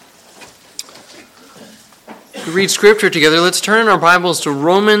To read Scripture together, let's turn our Bibles to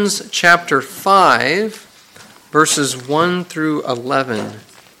Romans chapter 5, verses 1 through 11.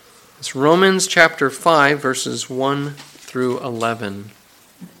 It's Romans chapter 5, verses 1 through 11.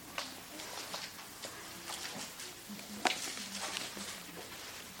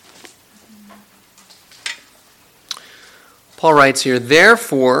 Paul writes here,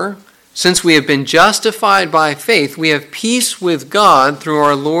 "Therefore, since we have been justified by faith, we have peace with God through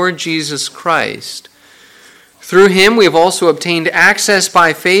our Lord Jesus Christ. Through him we have also obtained access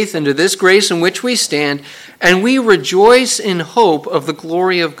by faith into this grace in which we stand, and we rejoice in hope of the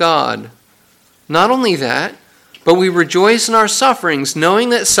glory of God. Not only that, but we rejoice in our sufferings, knowing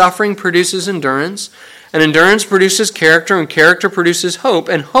that suffering produces endurance, and endurance produces character, and character produces hope,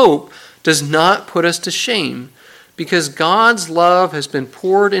 and hope does not put us to shame, because God's love has been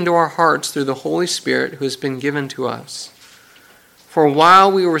poured into our hearts through the Holy Spirit who has been given to us. For while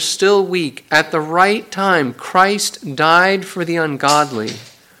we were still weak, at the right time Christ died for the ungodly.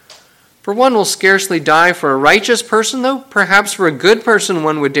 For one will scarcely die for a righteous person, though perhaps for a good person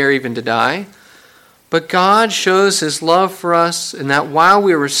one would dare even to die. But God shows his love for us in that while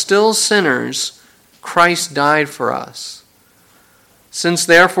we were still sinners, Christ died for us. Since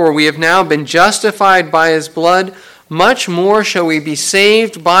therefore we have now been justified by his blood, much more shall we be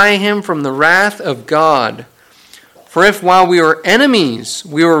saved by him from the wrath of God. For if while we were enemies,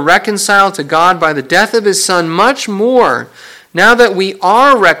 we were reconciled to God by the death of his Son, much more, now that we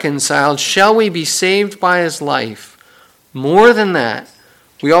are reconciled, shall we be saved by his life. More than that,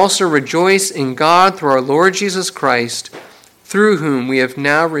 we also rejoice in God through our Lord Jesus Christ, through whom we have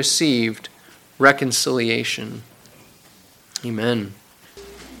now received reconciliation." Amen.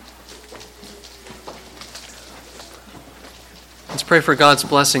 Let's pray for God's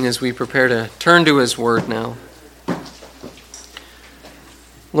blessing as we prepare to turn to his word now.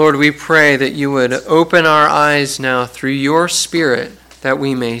 Lord, we pray that you would open our eyes now through your Spirit, that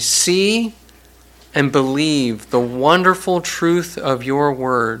we may see and believe the wonderful truth of your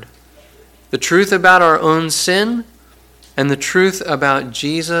word, the truth about our own sin, and the truth about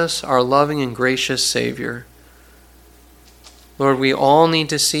Jesus, our loving and gracious Savior. Lord, we all need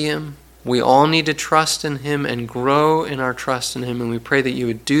to see him. We all need to trust in him and grow in our trust in him, and we pray that you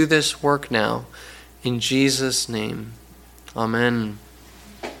would do this work now. In Jesus' name, amen.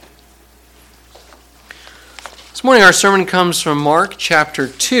 This morning our sermon comes from Mark chapter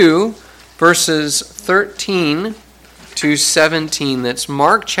 2, verses 13 to 17. That's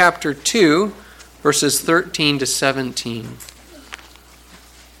Mark chapter 2, verses 13 to 17.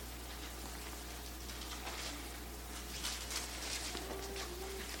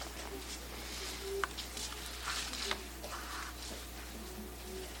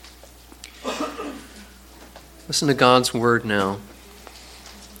 Listen to God's word now.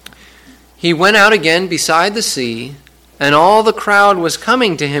 "He went out again beside the sea, and all the crowd was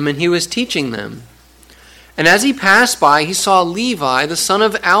coming to him, and he was teaching them. And as he passed by, he saw Levi, the son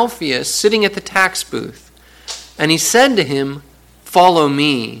of Alphaeus, sitting at the tax booth. And he said to him, 'Follow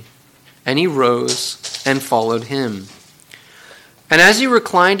me.' And he rose and followed him. And as he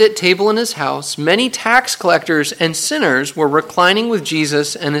reclined at table in his house, many tax collectors and sinners were reclining with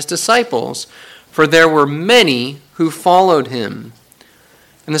Jesus and his disciples, for there were many who followed him.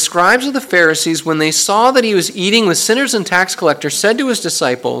 And the scribes of the Pharisees, when they saw that he was eating with sinners and tax collectors, said to his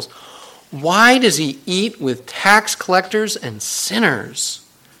disciples, 'Why does he eat with tax collectors and sinners?'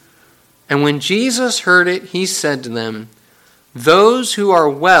 And when Jesus heard it, he said to them, 'Those who are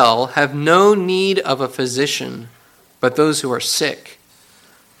well have no need of a physician, but those who are sick.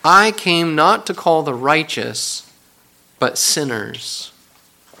 I came not to call the righteous, but sinners.'"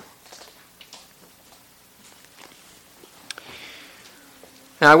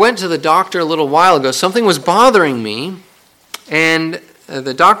 Now, I went to the doctor a little while ago. Something was bothering me, and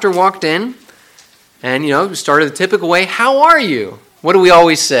the doctor walked in and, started the typical way, "How are you?" What do we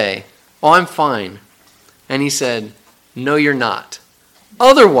always say? "Oh, I'm fine." And he said, "No, you're not.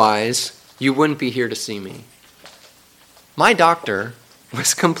 Otherwise, you wouldn't be here to see me." My doctor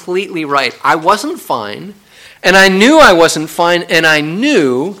was completely right. I wasn't fine, and I knew I wasn't fine, and I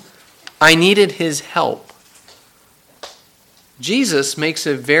knew I needed his help. Jesus makes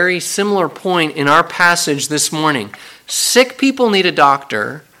a very similar point in our passage this morning. Sick people need a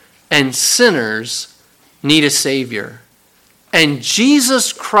doctor, and sinners need a Savior. And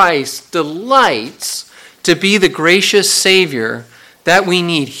Jesus Christ delights to be the gracious Savior that we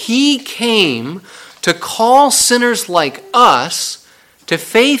need. He came to call sinners like us to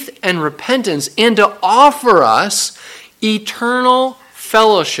faith and repentance and to offer us eternal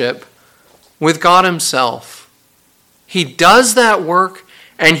fellowship with God himself. He does that work,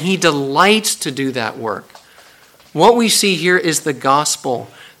 and he delights to do that work. What we see here is the gospel.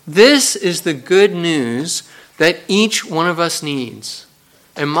 This is the good news that each one of us needs.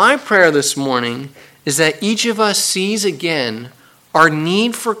 And my prayer this morning is that each of us sees again our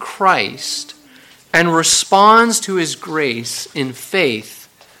need for Christ and responds to his grace in faith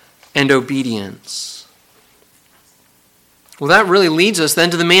and obedience. Well, that really leads us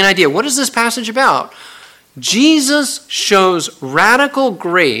then to the main idea. What is this passage about? Jesus shows radical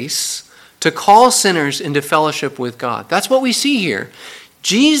grace to call sinners into fellowship with God. That's what we see here.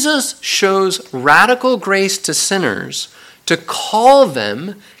 Jesus shows radical grace to sinners to call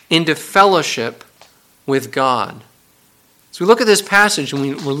them into fellowship with God. So we look at this passage and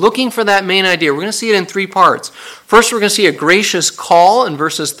we're looking for that main idea. We're going to see it in three parts. First, we're going to see a gracious call in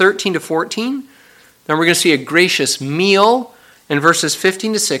verses 13 to 14. Then we're going to see a gracious meal in verses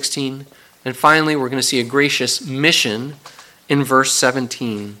 15 to 16. And finally, we're going to see a gracious mission in verse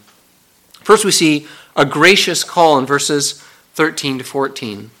 17. First, we see a gracious call in verses 13 to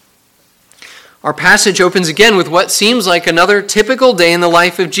 14. Our passage opens again with what seems like another typical day in the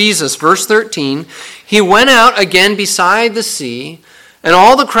life of Jesus. Verse 13, he went out again beside the sea, and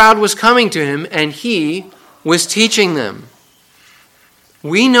all the crowd was coming to him, and he was teaching them.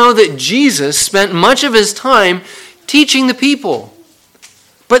 We know that Jesus spent much of his time teaching the people.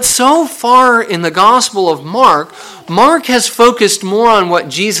 But so far in the Gospel of Mark, Mark has focused more on what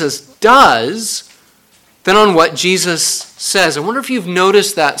Jesus does than on what Jesus says. I wonder if you've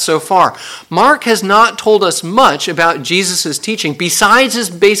noticed that so far. Mark has not told us much about Jesus' teaching besides his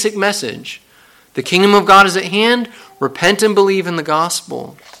basic message. The kingdom of God is at hand. Repent and believe in the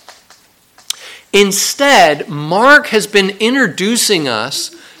gospel. Instead, Mark has been introducing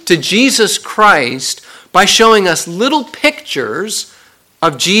us to Jesus Christ by showing us little pictures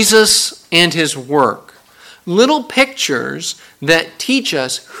of Jesus and his work. Little pictures that teach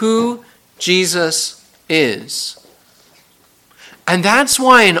us who Jesus is. And that's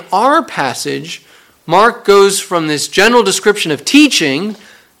why in our passage, Mark goes from this general description of teaching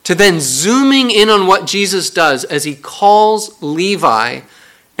to then zooming in on what Jesus does as he calls Levi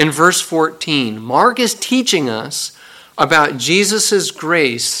in verse 14. Mark is teaching us about Jesus'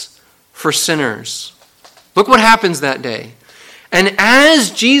 grace for sinners. Look what happens that day. And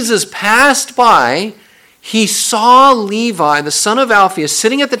as Jesus passed by, he saw Levi, the son of Alphaeus,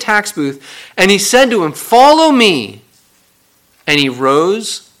 sitting at the tax booth, and he said to him, "Follow me." And he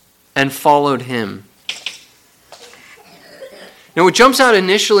rose and followed him. Now, what jumps out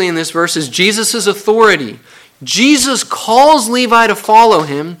initially in this verse is Jesus' authority. Jesus calls Levi to follow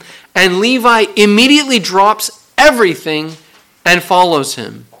him, and Levi immediately drops everything and follows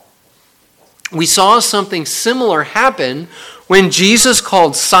him. We saw something similar happen when Jesus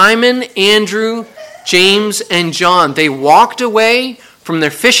called Simon, Andrew, James, and John. They walked away from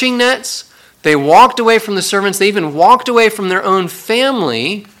their fishing nets. They walked away from the servants. They even walked away from their own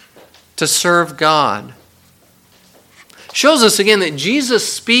family to serve God. Shows us again that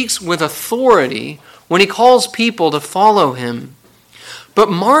Jesus speaks with authority when he calls people to follow him. But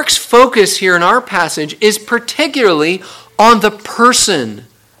Mark's focus here in our passage is particularly on the person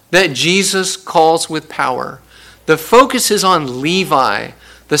that Jesus calls with power. The focus is on Levi,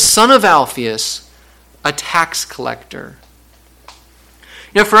 the son of Alphaeus, a tax collector.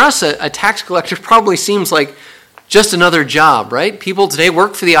 Now, for us, a tax collector probably seems like just another job, right? People today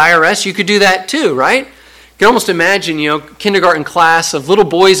work for the IRS. You could do that too, right? You can almost imagine, kindergarten class of little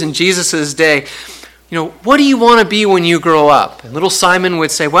boys in Jesus' day. What do you want to be when you grow up? And little Simon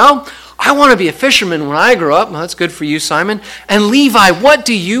would say, well, I want to be a fisherman when I grow up. Well, that's good for you, Simon. And Levi, what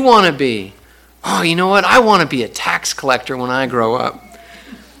do you want to be? Oh, you know what? I want to be a tax collector when I grow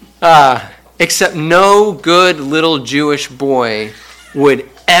up. Except no good little Jewish boy would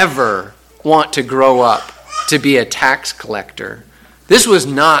ever want to grow up to be a tax collector. This was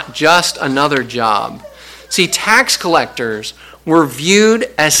not just another job. See, tax collectors were viewed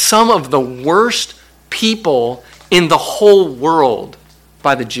as some of the worst people in the whole world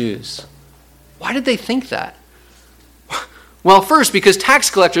by the Jews. Why did they think that? Well, first, because tax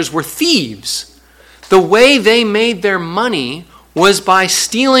collectors were thieves. The way they made their money was by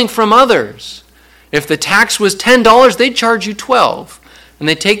stealing from others. If the tax was $10, they'd charge you $12, and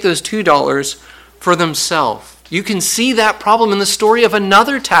they'd take those $2 for themselves. You can see that problem in the story of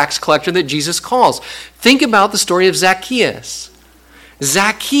another tax collector that Jesus calls. Think about the story of Zacchaeus.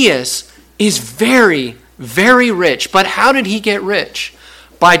 Zacchaeus is very, very rich, but how did he get rich?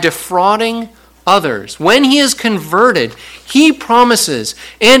 By defrauding others. When he is converted, he promises,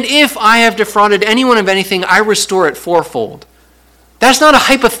 and if I have defrauded anyone of anything, I restore it fourfold. That's not a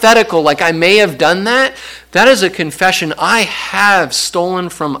hypothetical, like I may have done that. That is a confession. I have stolen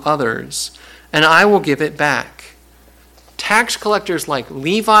from others, and I will give it back. tax collectors like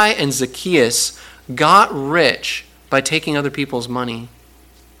Levi and Zacchaeus got rich by taking other people's money.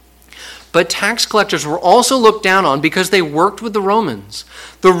 But tax collectors were also looked down on because they worked with the Romans.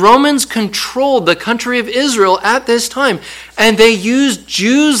 The Romans controlled the country of Israel at this time, and they used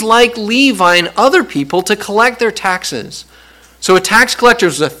Jews like Levi and other people to collect their taxes. So a tax collector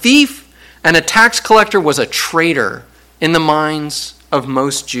was a thief, and a tax collector was a traitor in the minds of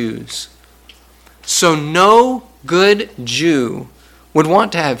most Jews. So no good Jew would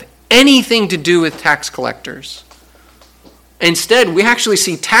want to have anything to do with tax collectors. Instead, we actually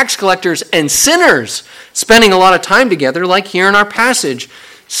see tax collectors and sinners spending a lot of time together, like here in our passage.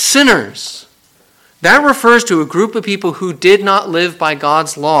 Sinners. That refers to a group of people who did not live by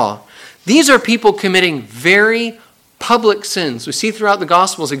God's law. These are people committing very public sins. We see throughout the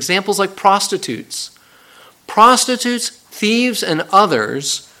Gospels examples like prostitutes. Prostitutes, thieves, and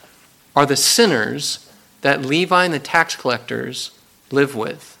others are the sinners that Levi and the tax collectors live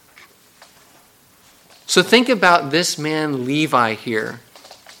with. So think about this man Levi here.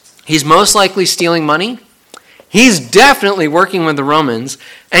 He's most likely stealing money. He's definitely working with the Romans,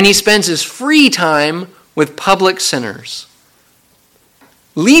 and he spends his free time with public sinners.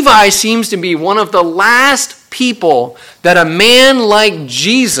 Levi seems to be one of the last people that a man like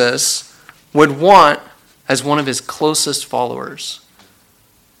Jesus would want as one of his closest followers.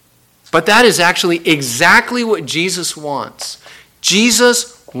 But that is actually exactly what Jesus wants.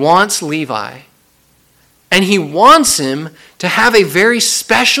 Jesus wants Levi. And he wants him to have a very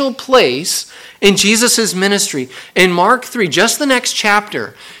special place in Jesus' ministry. In Mark 3, just the next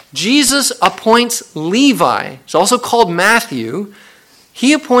chapter, Jesus appoints Levi, it's also called Matthew.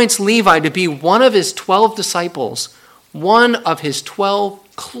 He appoints Levi to be one of his 12 disciples, one of his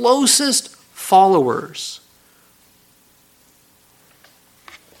 12 closest followers.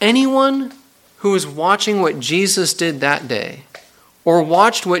 Anyone who is watching what Jesus did that day, or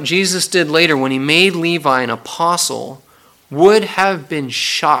watched what Jesus did later when he made Levi an apostle, would have been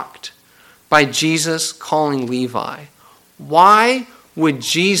shocked by Jesus calling Levi. Why would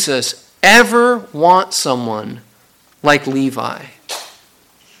Jesus ever want someone like Levi?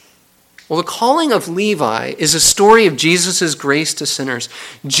 Well, the calling of Levi is a story of Jesus' grace to sinners.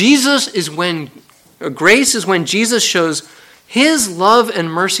 Grace is when Jesus shows his love and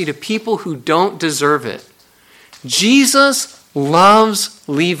mercy to people who don't deserve it. Jesus loves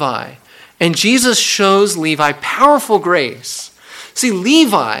Levi, and Jesus shows Levi powerful grace. See,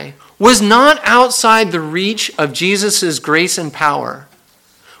 Levi was not outside the reach of Jesus' grace and power.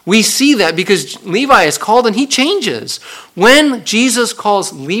 We see that because Levi is called and he changes. When Jesus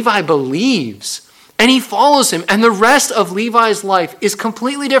calls, Levi believes and he follows him, and the rest of Levi's life is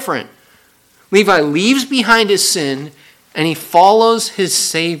completely different. Levi leaves behind his sin and he follows his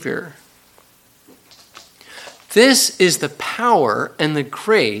Savior. This is the power and the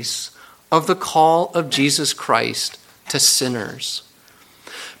grace of the call of Jesus Christ to sinners.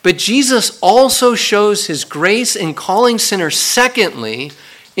 But Jesus also shows his grace in calling sinners, secondly,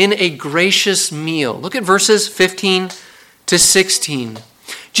 in a gracious meal. Look at verses 15 to 16.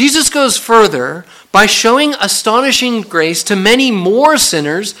 Jesus goes further by showing astonishing grace to many more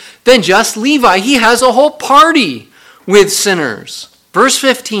sinners than just Levi. He has a whole party with sinners. Verse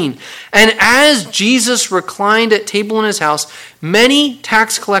 15, and as Jesus reclined at table in his house, many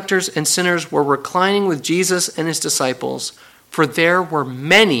tax collectors and sinners were reclining with Jesus and his disciples, for there were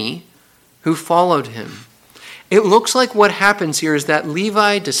many who followed him. It looks like what happens here is that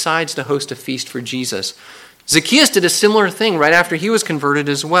Levi decides to host a feast for Jesus. Zacchaeus did a similar thing right after he was converted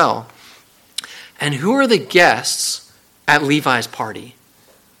as well. And who are the guests at Levi's party?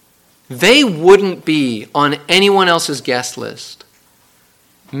 They wouldn't be on anyone else's guest list.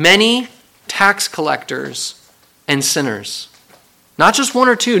 Many tax collectors and sinners. Not just one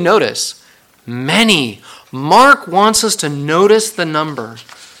or two, notice. Many. Mark wants us to notice the number.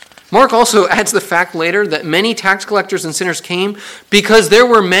 Mark also adds the fact later that many tax collectors and sinners came because there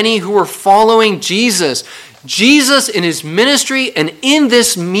were many who were following Jesus. Jesus in his ministry and in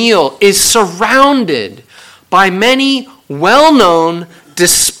this meal is surrounded by many well-known,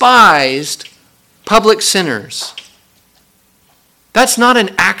 despised public sinners. That's not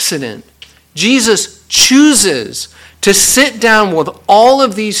an accident. Jesus chooses to sit down with all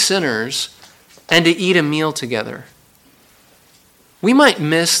of these sinners and to eat a meal together. We might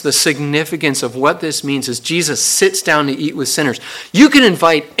miss the significance of what this means as Jesus sits down to eat with sinners. You can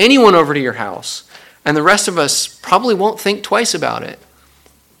invite anyone over to your house, and the rest of us probably won't think twice about it.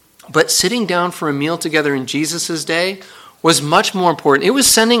 But sitting down for a meal together in Jesus' day was much more important. It was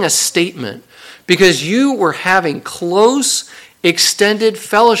sending a statement because you were having close, extended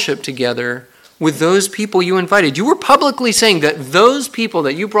fellowship together with those people you invited. You were publicly saying that those people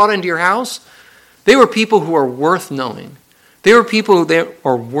that you brought into your house, they were people who are worth knowing. They were people that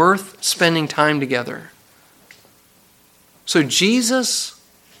are worth spending time together. So Jesus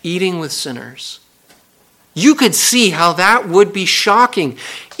eating with sinners. You could see how that would be shocking.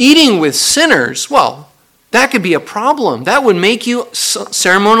 Eating with sinners, well, that could be a problem. That would make you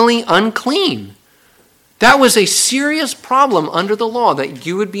ceremonially unclean. That was a serious problem under the law, that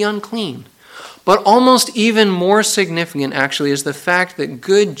you would be unclean. But almost even more significant, actually, is the fact that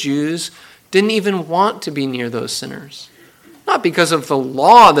good Jews didn't even want to be near those sinners. Not because of the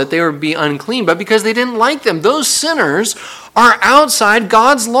law that they would be unclean, but because they didn't like them. Those sinners are outside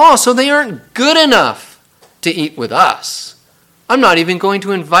God's law, so they aren't good enough to eat with us. I'm not even going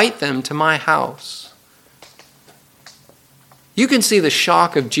to invite them to my house. You can see the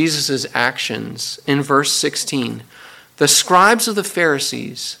shock of Jesus' actions in verse 16. The scribes of the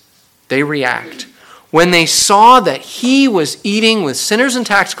Pharisees, they react. When they saw that he was eating with sinners and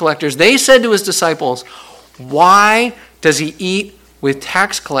tax collectors, they said to his disciples, "Why does he eat with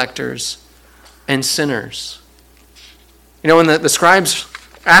tax collectors and sinners?" You know, when the scribes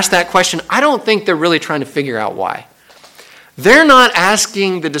ask that question, I don't think they're really trying to figure out why. They're not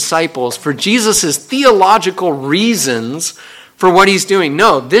asking the disciples for Jesus' theological reasons for what he's doing.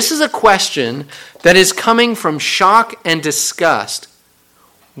 No, this is a question that is coming from shock and disgust.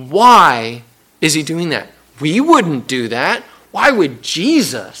 Why is he doing that? We wouldn't do that. Why would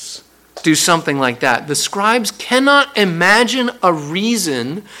Jesus do something like that? The scribes cannot imagine a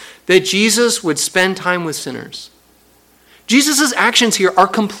reason that Jesus would spend time with sinners. Jesus' actions here are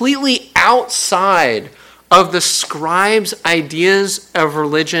completely outside of the scribes' ideas of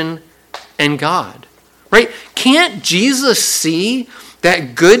religion and God. Right? Can't Jesus see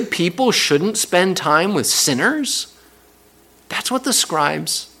that good people shouldn't spend time with sinners? That's what the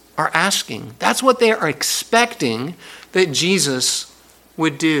scribes are asking. That's what they are expecting that Jesus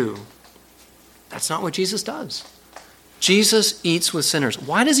would do. That's not what Jesus does. Jesus eats with sinners.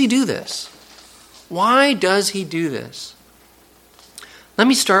 Why does he do this? Why does he do this? Let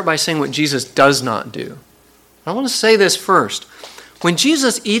me start by saying what Jesus does not do. I want to say this first. When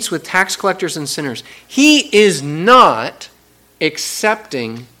Jesus eats with tax collectors and sinners, he is not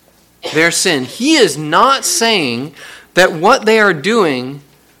accepting their sin. He is not saying that what they are doing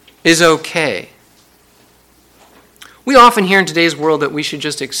is okay. We often hear in today's world that we should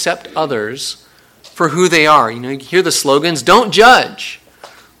just accept others for who they are. You know, you hear the slogans, "Don't judge,"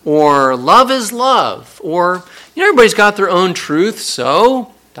 or "Love is love," or, you know, everybody's got their own truth,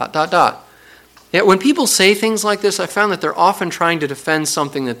 so ... Yet when people say things like this, I found that they're often trying to defend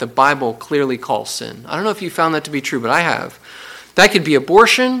something that the Bible clearly calls sin. I don't know if you found that to be true, but I have. That could be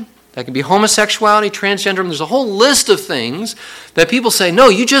abortion, that could be homosexuality, transgenderism. There's a whole list of things that people say, no,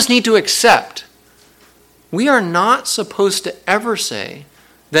 you just need to accept. We are not supposed to ever say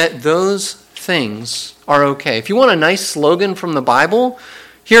that those things are okay. If you want a nice slogan from the Bible,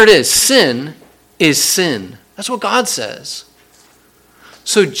 here it is. Sin is sin. That's what God says.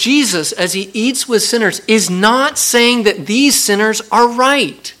 So Jesus, as he eats with sinners, is not saying that these sinners are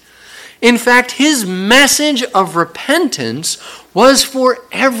right. In fact, his message of repentance was for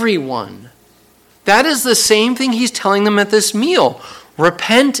everyone. That is the same thing he's telling them at this meal.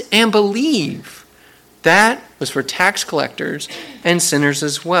 Repent and believe. That was for tax collectors and sinners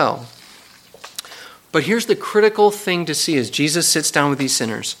as well. But here's the critical thing to see as Jesus sits down with these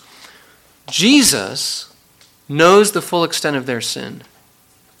sinners. Jesus knows the full extent of their sin.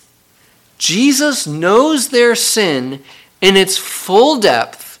 Jesus knows their sin in its full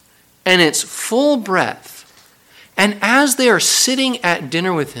depth and its full breadth. And as they are sitting at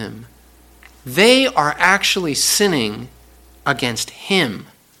dinner with him, they are actually sinning against him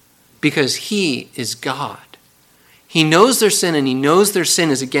because he is God. He knows their sin and he knows their sin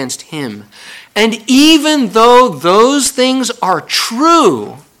is against him. And even though those things are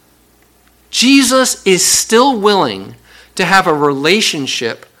true, Jesus is still willing to have a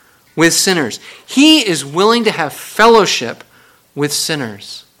relationship with sinners. He is willing to have fellowship with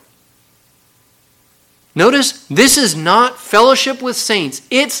sinners. Notice, this is not fellowship with saints.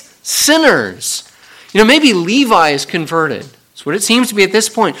 It's sinners. You know, maybe Levi is converted. That's what it seems to be at this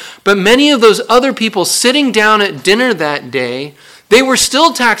point. But many of those other people sitting down at dinner that day, they were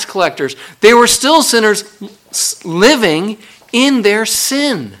still tax collectors. They were still sinners living in their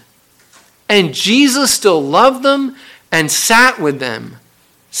sin. And Jesus still loved them and sat with them.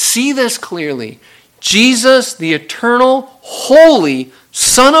 See this clearly. Jesus, the eternal, holy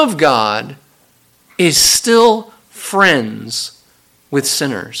Son of God, is still friends with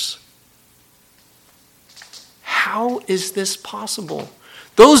sinners. How is this possible?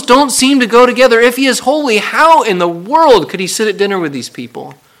 Those don't seem to go together. If he is holy, how in the world could he sit at dinner with these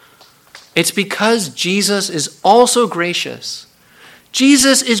people? It's because Jesus is also gracious.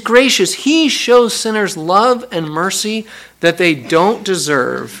 Jesus is gracious. He shows sinners love and mercy that they don't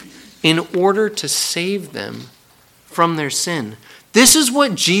deserve in order to save them from their sin. This is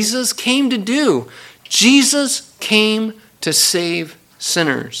what Jesus came to do. Jesus came to save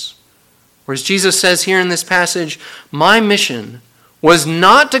sinners. Whereas Jesus says here in this passage, my mission was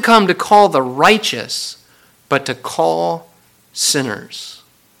not to come to call the righteous, but to call sinners.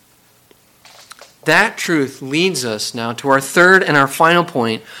 That truth leads us now to our third and our final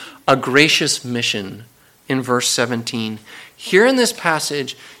point, a gracious mission in verse 17. Here in this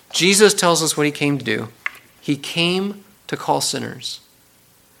passage, Jesus tells us what he came to do. He came to call sinners.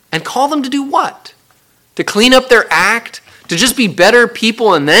 And call them to do what? To clean up their act? To just be better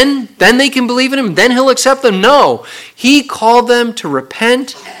people and then they can believe in him? Then he'll accept them? No. He called them to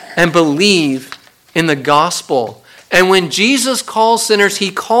repent and believe in the gospel. And when Jesus calls sinners, he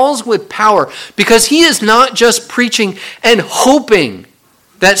calls with power, because he is not just preaching and hoping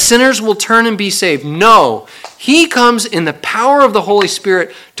that sinners will turn and be saved. No, he comes in the power of the Holy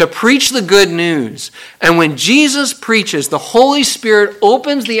Spirit to preach the good news. And when Jesus preaches, the Holy Spirit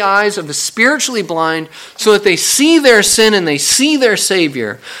opens the eyes of the spiritually blind so that they see their sin and they see their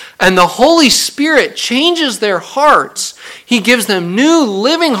Savior. And the Holy Spirit changes their hearts. He gives them new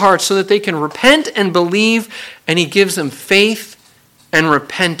living hearts so that they can repent and believe, and he gives them faith and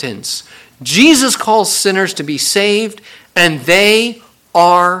repentance. Jesus calls sinners to be saved, and they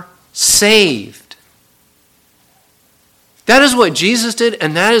are saved. That is what Jesus did,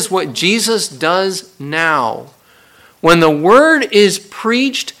 and that is what Jesus does now. When the word is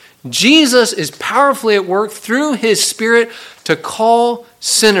preached, Jesus is powerfully at work through his Spirit to call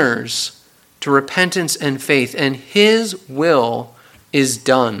sinners to repentance and faith, and his will is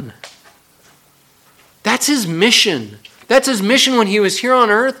done. That's his mission. That's his mission when he was here on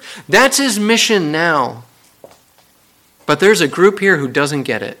earth. That's his mission now. But there's a group here who doesn't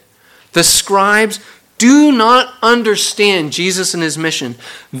get it. The scribes do not understand Jesus and his mission.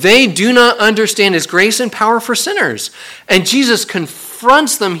 They do not understand his grace and power for sinners. And Jesus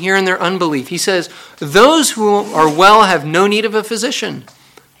confronts them here in their unbelief. He says, those who are well have no need of a physician,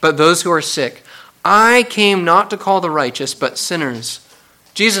 but those who are sick. I came not to call the righteous, but sinners.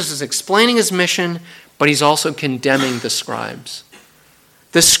 Jesus is explaining his mission, but he's also condemning the scribes.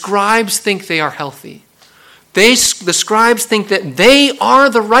 The scribes think they are healthy. The scribes think that they are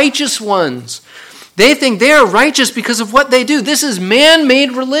the righteous ones. They think they are righteous because of what they do. This is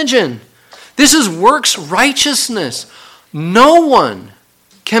man-made religion. This is works righteousness. No one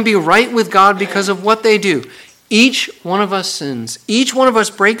can be right with God because of what they do. Each one of us sins. Each one of us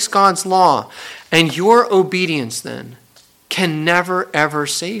breaks God's law. And your obedience then can never, ever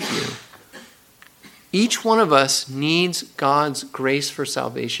save you. Each one of us needs God's grace for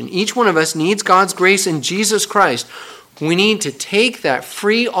salvation. Each one of us needs God's grace in Jesus Christ. We need to take that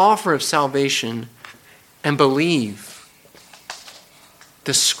free offer of salvation and believe.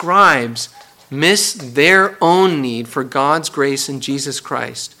 The scribes miss their own need for God's grace in Jesus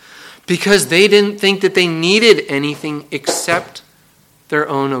Christ because they didn't think that they needed anything except their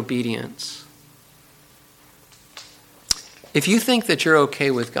own obedience. If you think that you're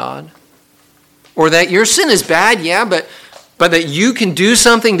okay with God, or that your sin is bad, yeah, but that you can do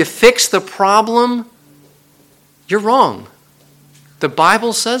something to fix the problem, you're wrong. The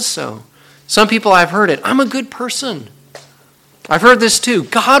Bible says so. Some people, I've heard it, I'm a good person. I've heard this too.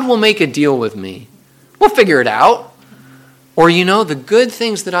 God will make a deal with me. We'll figure it out. Or, the good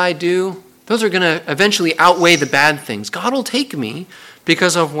things that I do, those are going to eventually outweigh the bad things. God will take me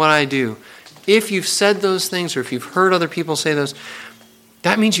because of what I do. If you've said those things, or if you've heard other people say those,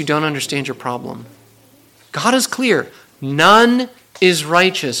 that means you don't understand your problem. God is clear. None is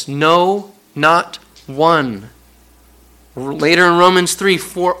righteous. No, not one. Later in Romans 3,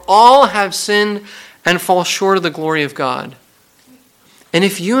 for all have sinned and fall short of the glory of God. And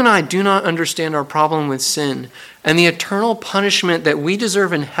if you and I do not understand our problem with sin and the eternal punishment that we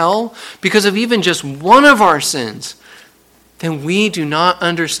deserve in hell because of even just one of our sins, then we do not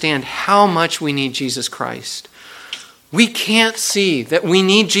understand how much we need Jesus Christ. We can't see that we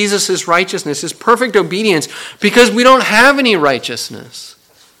need Jesus' righteousness, his perfect obedience, because we don't have any righteousness.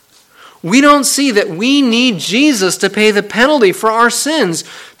 We don't see that we need Jesus to pay the penalty for our sins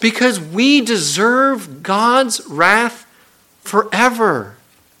because we deserve God's wrath forever.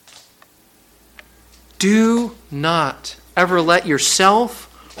 Do not ever let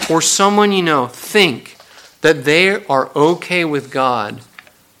yourself or someone you know think that they are okay with God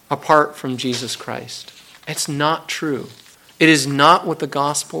apart from Jesus Christ. It's not true. It is not what the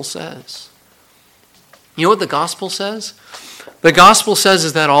gospel says. You know what the gospel says? The gospel says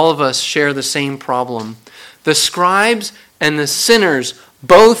is that all of us share the same problem. The scribes and the sinners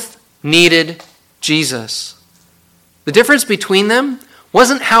both needed Jesus. The difference between them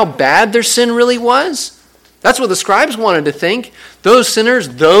wasn't how bad their sin really was. That's what the scribes wanted to think. Those sinners,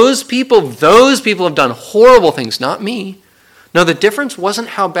 those people have done horrible things, not me. No, the difference wasn't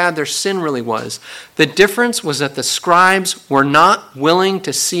how bad their sin really was. The difference was that the scribes were not willing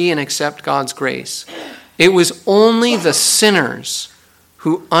to see and accept God's grace. It was only the sinners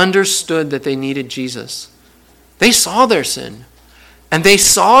who understood that they needed Jesus. They saw their sin, and they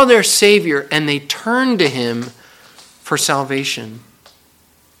saw their Savior, and they turned to him for salvation.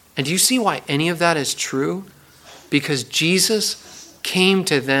 And do you see why any of that is true? Because Jesus came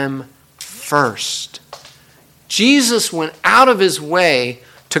to them first. Jesus went out of his way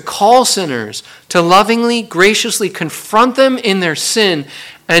to call sinners, to lovingly, graciously confront them in their sin,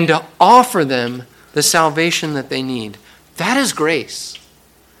 and to offer them the salvation that they need. That is grace.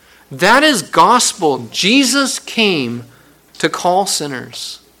 That is gospel. Jesus came to call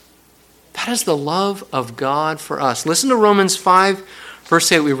sinners. That is the love of God for us. Listen to Romans 5, verse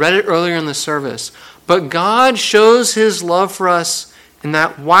 8. We read it earlier in the service. But God shows his love for us in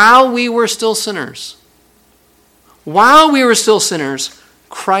that while we were still sinners,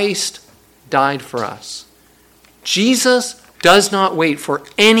 Christ died for us. Jesus does not wait for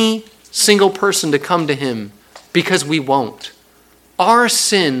any single person to come to him because we won't. Our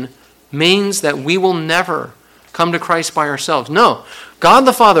sin means that we will never come to Christ by ourselves. No, God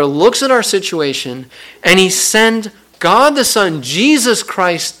the Father looks at our situation and he sent God the Son, Jesus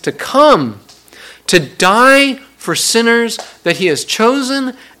Christ, to come, to die for sinners that he has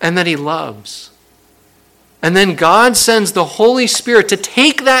chosen and that he loves. And then God sends the Holy Spirit to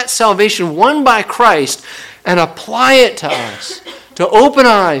take that salvation won by Christ and apply it to us, to open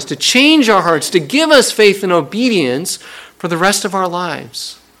our eyes, to change our hearts, to give us faith and obedience for the rest of our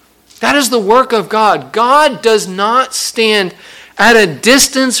lives. That is the work of God. God does not stand at a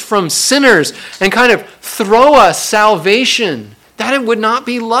distance from sinners and kind of throw us salvation. That would not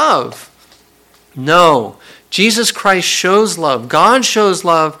be love. No, Jesus Christ shows love. God shows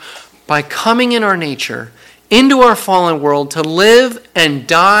love by coming in our nature, into our fallen world, to live and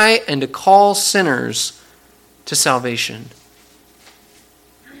die and to call sinners to salvation.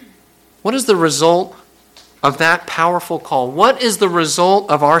 What is the result of that powerful call? What is the result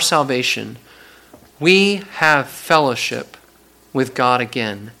of our salvation? We have fellowship with God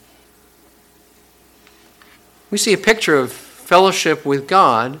again. We see a picture of fellowship with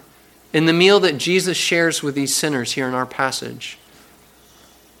God in the meal that Jesus shares with these sinners here in our passage.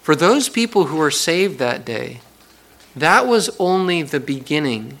 For those people who were saved that day, that was only the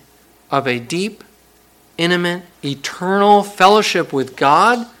beginning of a deep, intimate, eternal fellowship with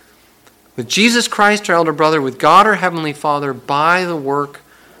God, with Jesus Christ, our elder brother, with God, our Heavenly Father, by the work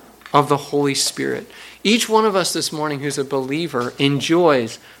of the Holy Spirit. Each one of us this morning who's a believer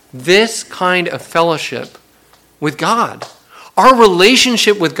enjoys this kind of fellowship with God. Our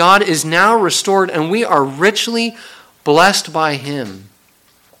relationship with God is now restored, and we are richly blessed by him.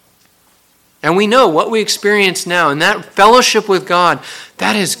 And we know what we experience now, and that fellowship with God,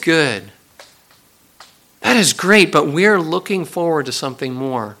 that is good. That is great, but we're looking forward to something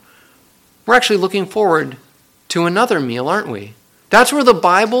more. We're actually looking forward to another meal, aren't we? That's where the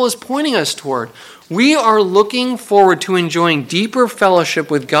Bible is pointing us toward. We are looking forward to enjoying deeper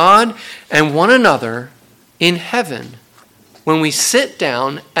fellowship with God and one another in heaven when we sit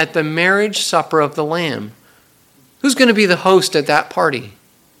down at the marriage supper of the Lamb. Who's going to be the host at that party?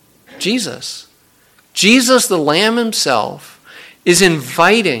 Jesus. Jesus, the Lamb himself, is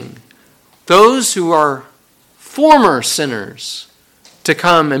inviting those who are former sinners to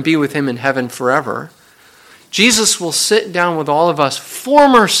come and be with him in heaven forever. Jesus will sit down with all of us,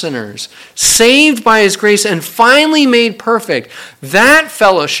 former sinners, saved by his grace and finally made perfect. That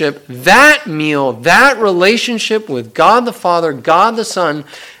fellowship, that meal, that relationship with God the Father, God the Son,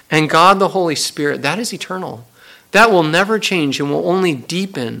 and God the Holy Spirit, that is eternal. That will never change and will only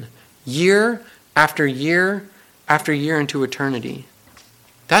deepen year after year after year into eternity.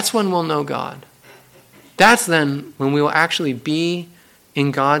 That's when we'll know God. That's then when we will actually be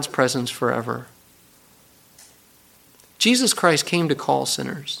in God's presence forever. Jesus Christ came to call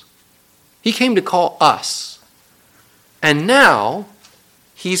sinners. He came to call us. And now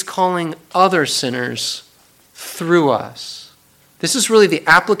he's calling other sinners through us. This is really the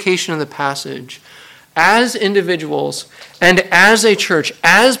application of the passage. As individuals and as a church,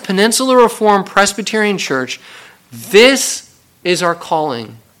 as Peninsula Reformed Presbyterian Church, this is our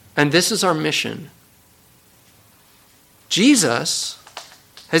calling and this is our mission. Jesus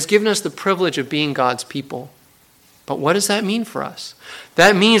has given us the privilege of being God's people. But what does that mean for us?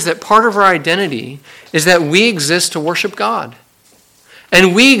 That means that part of our identity is that we exist to worship God.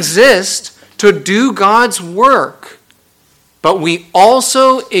 And we exist to do God's work. But we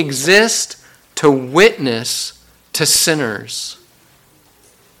also exist to witness to sinners.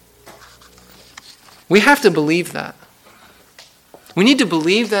 We have to believe that. We need to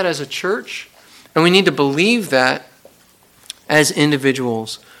believe that as a church, and we need to believe that as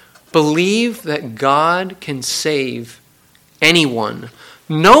individuals. Believe that God can save anyone.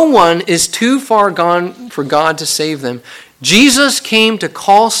 No one is too far gone for God to save them. Jesus came to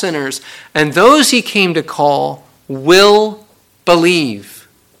call sinners, and those he came to call will believe.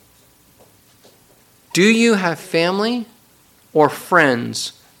 Do you have family or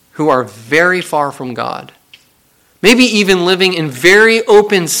friends who are very far from God? Maybe even living in very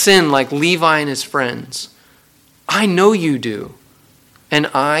open sin like Levi and his friends. I know you do, and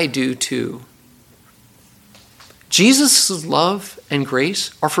I do too. Jesus' love and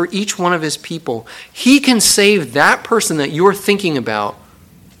grace are for each one of his people. He can save that person that you're thinking about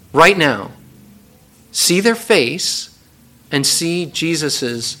right now. See their face and see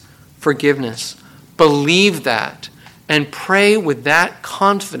Jesus' forgiveness. Believe that and pray with that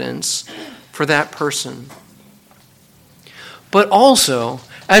confidence for that person. But also,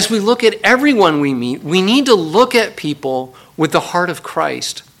 as we look at everyone we meet, we need to look at people with the heart of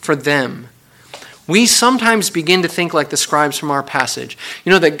Christ for them. We sometimes begin to think like the scribes from our passage.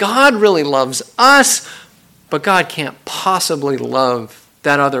 That God really loves us, but God can't possibly love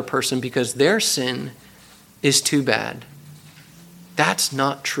that other person because their sin is too bad. That's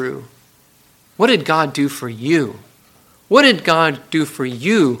not true. What did God do for you? What did God do for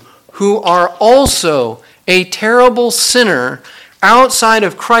you who are also a terrible sinner outside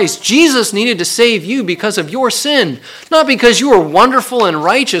of Christ? Jesus needed to save you because of your sin, not because you are wonderful and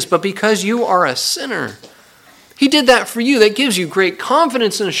righteous, but because you are a sinner. He did that for you. That gives you great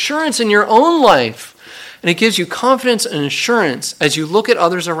confidence and assurance in your own life. And it gives you confidence and assurance as you look at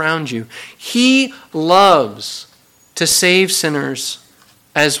others around you. He loves to save sinners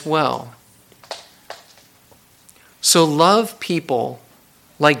as well. So love people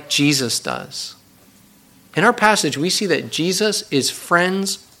like Jesus does. In our passage, we see that Jesus is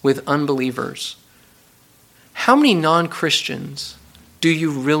friends with unbelievers. How many non-Christians do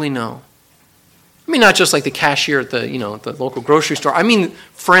you really know? I mean, not just like the cashier at the local grocery store. I mean,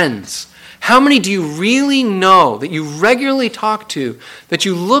 friends. How many do you really know that you regularly talk to, that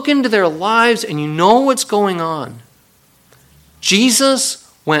you look into their lives and you know what's going on?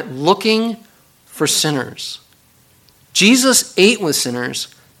 Jesus went looking for sinners. Jesus ate with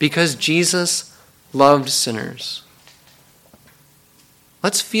sinners because Jesus loved sinners.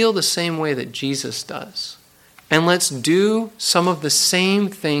 Let's feel the same way that Jesus does. And let's do some of the same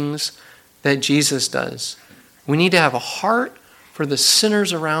things that Jesus does. We need to have a heart for the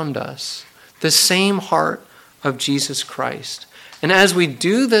sinners around us, the same heart of Jesus Christ. And as we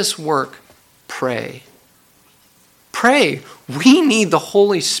do this work, pray. Pray. We need the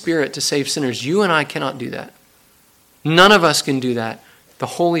Holy Spirit to save sinners. You and I cannot do that. None of us can do that. The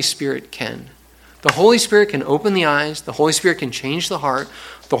Holy Spirit can. The Holy Spirit can open the eyes. The Holy Spirit can change the heart.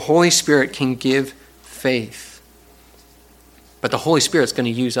 The Holy Spirit can give faith. But the Holy Spirit's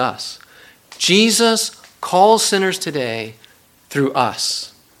going to use us. Jesus calls sinners today through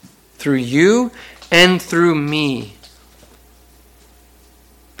us, through you and through me.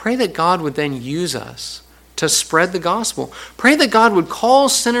 Pray that God would then use us to spread the gospel. Pray that God would call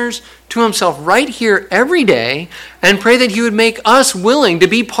sinners to himself right here every day, and pray that he would make us willing to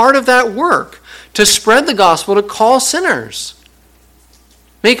be part of that work, to spread the gospel, to call sinners.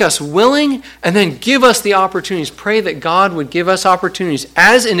 Make us willing, and then give us the opportunities. Pray that God would give us opportunities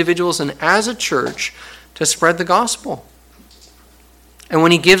as individuals and as a church to spread the gospel. And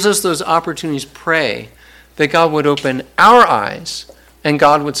when he gives us those opportunities, pray that God would open our eyes and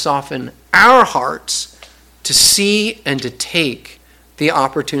God would soften our hearts to see and to take the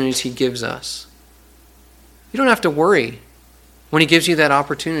opportunities he gives us. You don't have to worry when he gives you that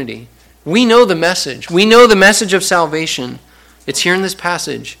opportunity. We know the message. We know the message of salvation. It's here in this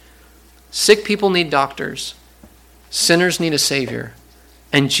passage. Sick people need doctors. Sinners need a Savior.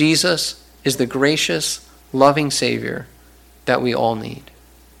 And Jesus is the gracious, loving Savior that we all need.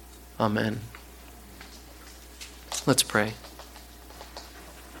 Amen. Let's pray.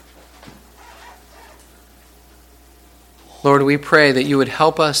 Lord, we pray that you would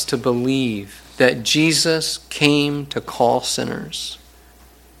help us to believe that Jesus came to call sinners.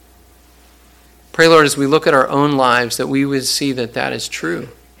 Pray, Lord, as we look at our own lives, that we would see that that is true.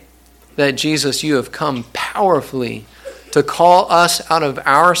 That, Jesus, you have come powerfully to call us out of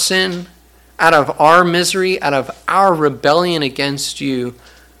our sin, out of our misery, out of our rebellion against you,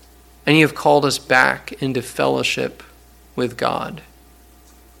 and you have called us back into fellowship with God.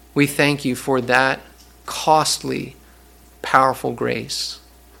 We thank you for that costly, powerful grace.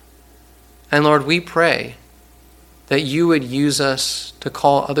 And Lord, we pray that you would use us to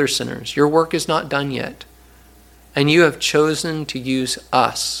call other sinners. Your work is not done yet, and you have chosen to use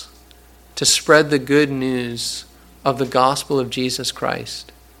us to spread the good news of the gospel of Jesus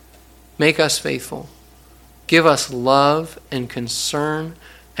Christ. Make us faithful. Give us love and concern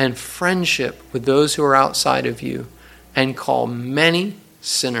and friendship with those who are outside of you, and call many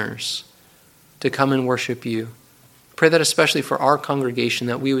sinners to come and worship you. Pray that especially for our congregation,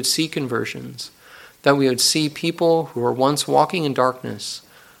 that we would see conversions, that we would see people who were once walking in darkness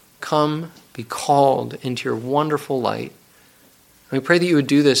come, be called into your wonderful light. And we pray that you would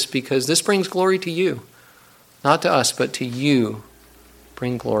do this because this brings glory to you, not to us, but to you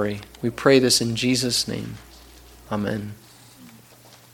bring glory. We pray this in Jesus' name. Amen.